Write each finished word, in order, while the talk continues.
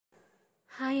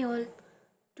Hi all.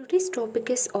 Today's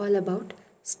topic is all about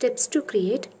steps to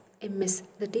create MS,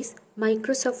 that is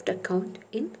Microsoft account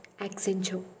in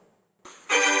Accenture.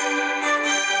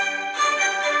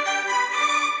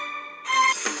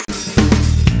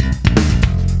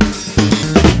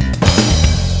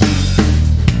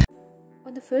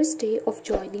 On the first day of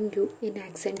joining you in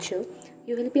Accenture,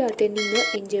 you will be attending the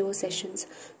NJO sessions.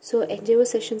 So NJO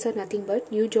sessions are nothing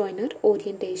but new joiner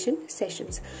orientation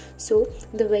sessions. So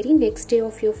the very next day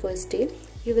of your first day,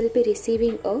 you will be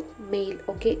receiving a mail.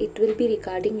 Okay, it will be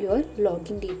regarding your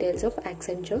login details of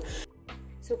Accenture.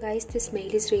 So guys, this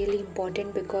mail is really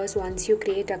important because once you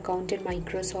create account in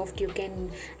Microsoft, you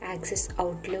can access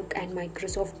Outlook and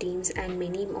Microsoft Teams and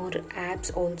many more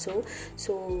apps also.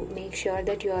 So make sure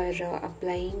that you are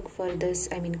applying for this,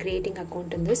 creating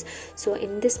account in this. So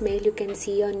in this mail, you can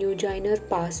see a new joiner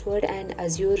password and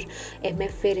Azure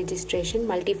MFA registration,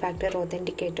 multi-factor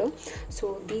authenticator.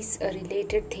 So these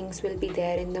related things will be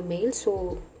there in the mail.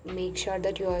 So make sure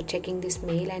that you are checking this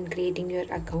mail and creating your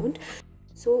account.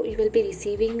 So you will be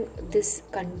receiving this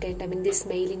content, this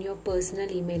mail in your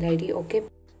personal email ID. Okay,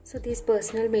 so this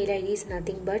personal mail ID is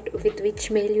nothing but with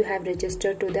which mail you have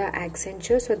registered to the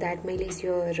Accenture. So that mail is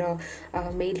your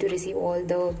mail to receive all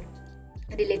the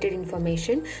related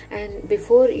information. And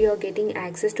before you're getting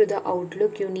access to the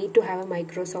Outlook, you need to have a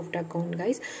Microsoft account,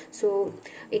 guys. So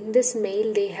in this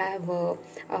mail they have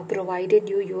provided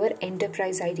you your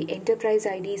enterprise ID. Enterprise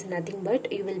ID is nothing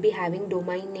but you will be having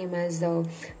domain name as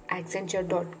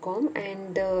accenture.com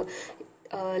and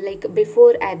like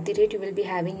before @ you will be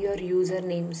having your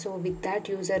username. So with that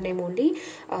username only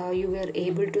you were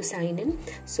able to sign in.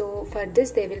 So for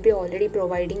this they will be already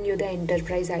providing you the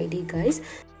enterprise ID, guys,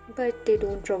 but they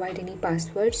don't provide any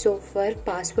password. So for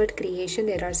password creation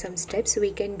there are some steps.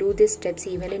 We can do these steps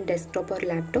even in desktop or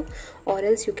laptop, or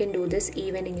else you can do this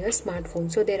even in your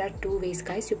smartphone. So there are two ways,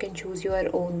 guys. You can choose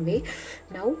your own way.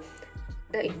 Now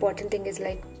the important thing is,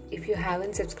 like, if you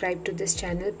haven't subscribed to this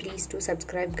channel, please do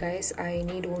subscribe, guys. I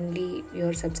need only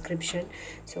your subscription,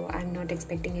 so I'm not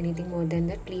expecting anything more than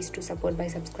that. Please do support by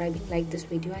subscribing, like this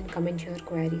video and comment your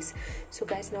queries. So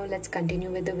guys, now let's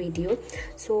continue with the video.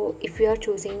 So if you are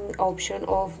choosing option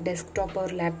of desktop or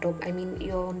laptop,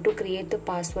 you want to create the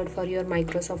password for your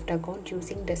Microsoft account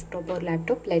using desktop or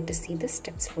laptop, let us see the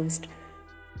steps first.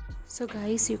 So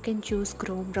guys, you can choose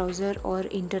Chrome browser or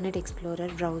Internet Explorer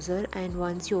browser, and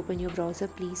once you open your browser,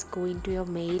 please go into your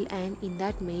mail, and in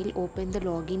that mail open the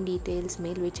login details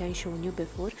mail which I shown you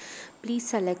before. Please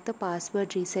select the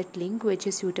password reset link which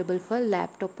is suitable for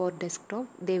laptop or desktop.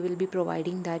 They will be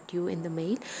providing that you in the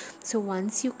mail. So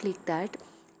once you click that,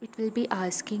 it will be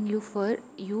asking you for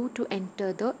you to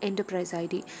enter the enterprise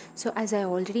ID. So as I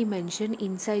already mentioned,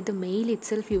 inside the mail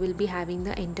itself you will be having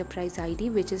the enterprise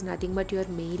ID, which is nothing but your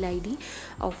mail ID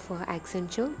of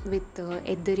Accenture with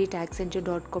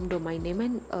 @accenture.com domain name,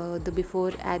 and the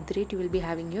before @ you will be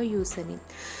having your username.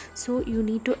 So you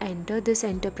need to enter this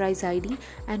enterprise ID,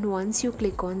 and once you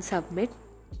click on submit,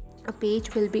 a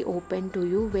page will be open to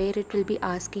you where it will be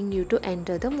asking you to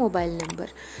enter the mobile number.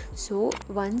 So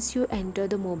once you enter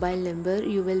the mobile number,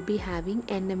 you will be having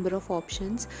n number of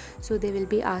options. So they will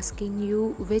be asking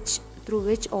you through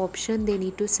which option they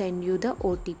need to send you the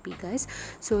OTP, guys.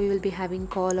 So you will be having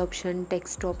call option,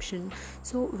 text option.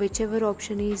 So whichever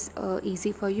option is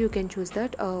easy for you, you can choose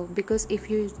that, because if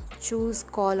you choose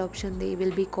call option, they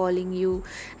will be calling you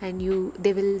and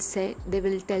they will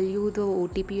tell you the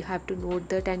OTP. You have to note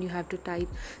that and you have to type,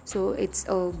 so it's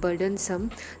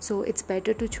burdensome. So it's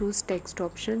better to choose text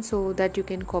option so that you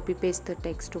can copy paste the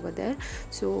text over there.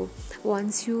 So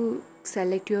once you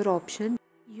select your option,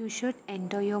 you should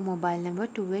enter your mobile number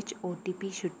to which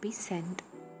OTP should be sent.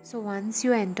 So once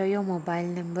you enter your mobile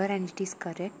number and it is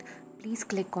correct, please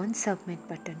click on submit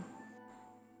button.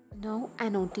 Now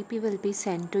an OTP will be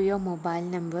sent to your mobile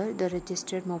number, the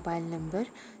registered mobile number.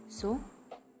 So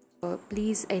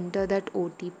please enter that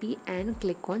OTP and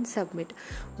click on submit.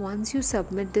 Once you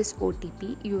submit this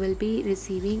OTP, you will be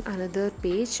receiving another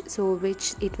page, so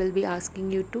which it will be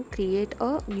asking you to create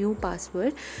a new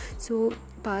password. So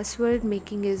password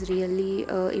making is really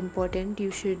important.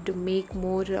 You should make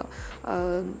more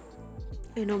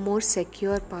more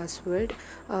secure password.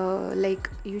 Like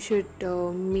you should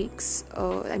mix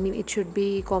it should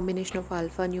be combination of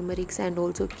alphanumerics and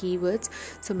also keywords.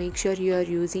 So make sure you are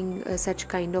using such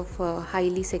kind of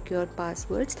highly secure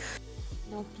passwords.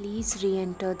 Now please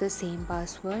re-enter the same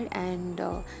password and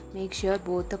make sure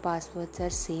both the passwords are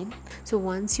same. So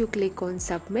once you click on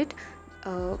submit,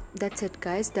 that's it,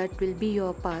 guys. That will be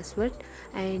your password,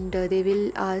 and they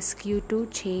will ask you to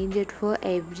change it for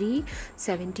every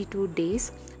 72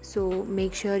 days. So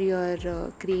make sure you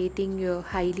are creating your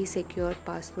highly secure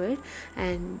password,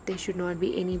 and there should not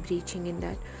be any breaching in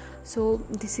that. So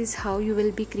this is how you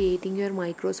will be creating your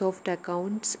Microsoft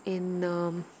accounts in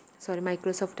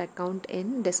Microsoft account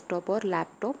in desktop or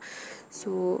laptop.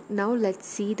 So now let's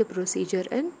see the procedure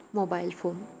in mobile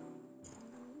phone.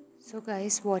 So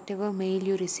guys, whatever mail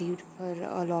you received for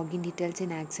login details in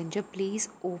Accenture, please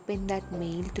open that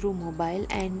mail through mobile.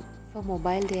 And for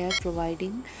mobile they are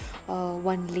providing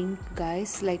one link,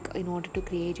 guys. Like, in order to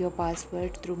create your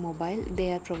password through mobile,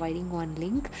 they are providing one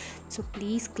link. So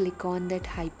please click on that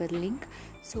hyperlink.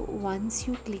 So once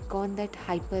you click on that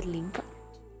hyperlink,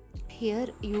 here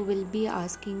you will be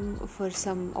asking for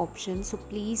some options. So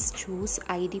please choose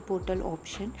ID portal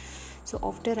option. So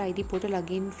after ID portal,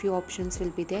 again few options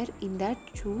will be there. In that,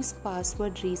 choose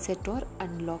password reset or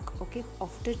unlock. Okay,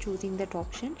 after choosing that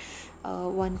option,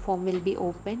 one form will be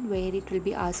open where it will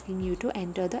be asking you to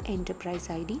enter the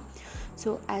enterprise ID.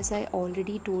 So as I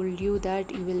already told you that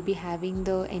you will be having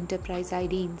the enterprise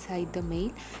ID inside the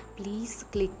mail, please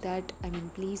click that,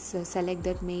 please select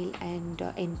that mail and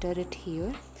enter it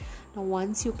here. Now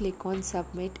once you click on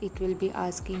submit, it will be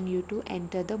asking you to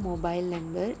enter the mobile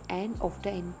number, and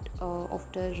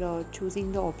after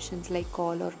choosing the options like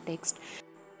call or text,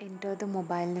 enter the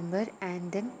mobile number and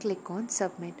then click on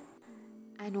submit.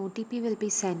 An OTP will be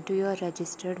sent to your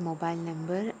registered mobile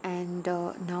number, and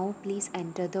now please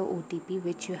enter the OTP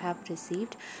which you have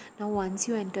received. Now once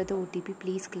you enter the OTP,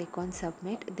 please click on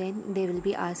submit. Then they will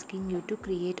be asking you to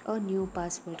create a new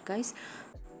password, guys.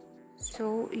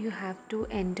 So you have to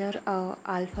enter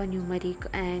alphanumeric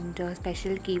and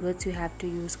special keywords you have to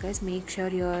use, guys. Make sure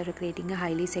you are creating a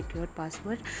highly secured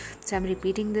password. So I'm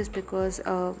repeating this because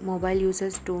mobile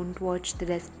users don't watch the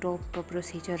desktop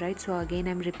procedure, right? So again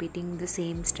I'm repeating the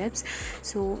same steps.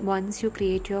 So once you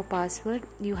create your password,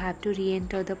 you have to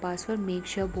re-enter the password. Make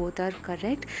sure both are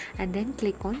correct and then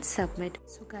click on submit.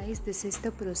 So guys, this is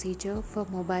the procedure for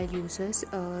mobile users.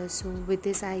 So with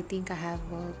this, I think I have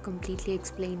completely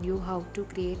explained you how to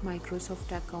create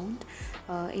Microsoft account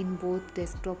in both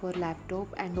desktop or laptop,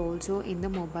 and also in the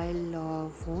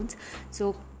mobile phones.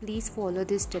 So please follow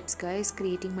these steps, guys.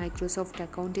 Creating Microsoft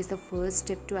account is the first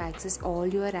step to access all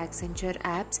your Accenture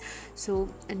apps. So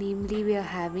namely, we are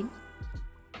having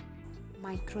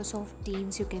Microsoft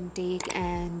Teams you can take,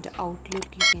 and Outlook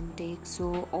you can take.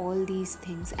 So all these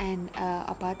things, and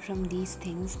apart from these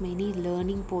things, many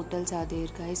learning portals are there,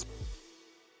 guys,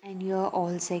 and your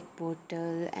AllSec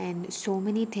portal, and so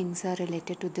many things are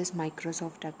related to this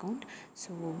Microsoft account.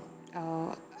 So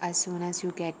as soon as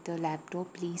you get the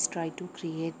laptop, please try to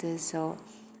create this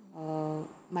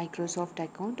Microsoft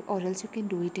account, or else you can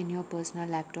do it in your personal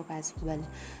laptop as well.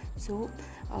 So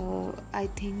I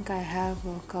think I have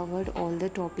covered all the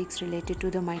topics related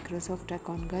to the Microsoft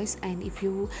account, guys. And if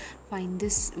you find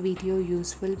this video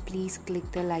useful, please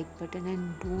click the like button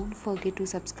and don't forget to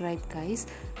subscribe, guys.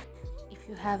 If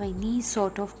you have any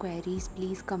sort of queries,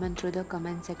 please comment through the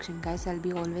comment section, guys. I'll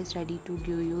be always ready to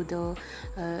give you the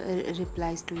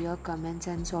replies to your comments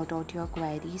and sort out your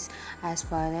queries as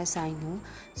far as I know.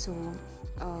 So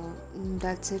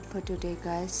that's it for today,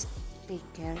 guys.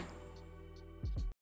 Take care.